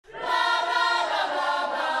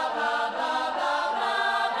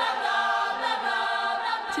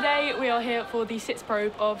Today we are here for the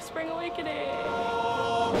Sitzprobe of Spring Awakening.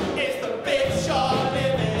 It's the bitch you're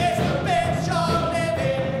living, it's the bitch you're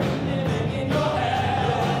living in your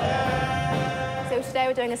head. So today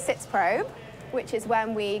we're doing a Sitzprobe, which is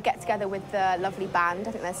when we get together with the lovely band,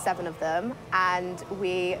 I think there's 7 of them, and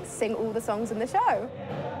we sing all the songs in the show.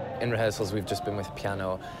 In rehearsals, we've just been with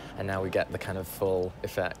piano, and now we get the kind of full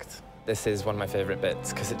effect. This is one of my favourite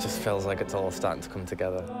bits, because it just feels like it's all starting to come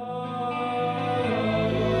together.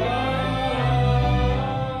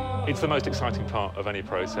 It's the most exciting part of any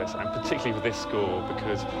process, and particularly with this score,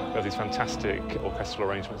 because we have these fantastic orchestral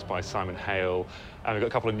arrangements by Simon Hale, and we've got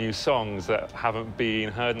a couple of new songs that haven't been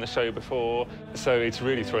heard in the show before, so it's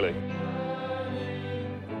really thrilling.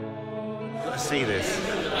 You've got to see this.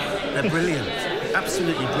 They're brilliant,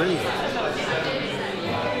 absolutely brilliant.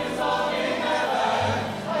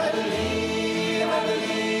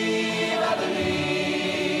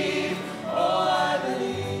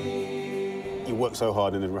 You work so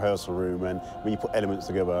hard in the rehearsal room, and when you put elements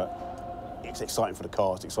together, it's exciting for the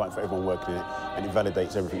cast, exciting for everyone working in it, and it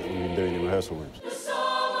validates everything that we've been doing in rehearsal rooms.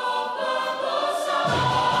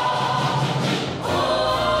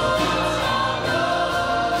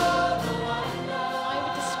 I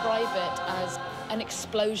would describe it as an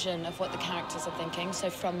explosion of what the characters are thinking. So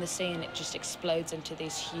from the scene, it just explodes into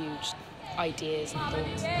these huge ideas and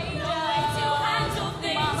thoughts.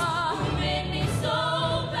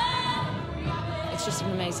 It's just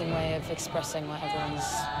an amazing way of expressing what everyone's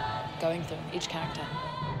going through, each character.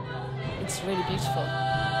 It's really beautiful.